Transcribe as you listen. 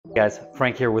Guys,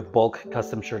 Frank here with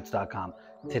bulkcustomshirts.com.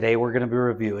 Today we're going to be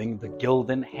reviewing the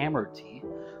Gildan Hammer tee.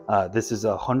 This is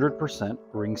a 100%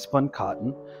 ring spun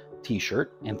cotton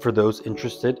t-shirt, and for those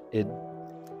interested, it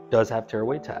does have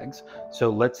tearaway tags. So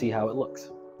let's see how it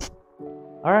looks.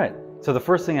 All right, so the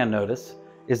first thing I notice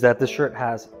is that the shirt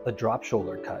has a drop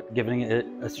shoulder cut, giving it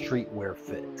a streetwear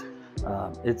fit.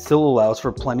 It still allows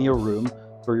for plenty of room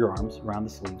for your arms around the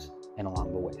sleeves and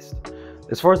along the waist.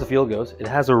 As far as the feel goes, it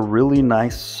has a really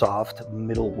nice, soft,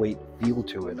 middleweight feel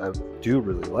to it. I do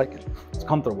really like it. It's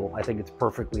comfortable. I think it's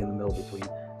perfectly in the middle between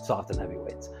soft and heavy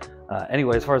weights.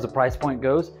 Anyway, as far as the price point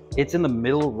goes, it's in the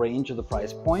middle range of the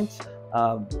price points,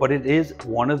 but it is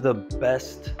one of the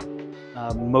best,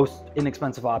 most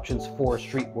inexpensive options for a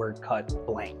streetwear cut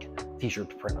blank t-shirt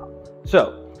to print on.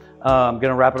 So I'm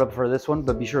going to wrap it up for this one,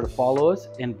 but be sure to follow us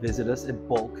and visit us at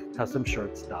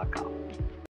bulkcustomshirts.com.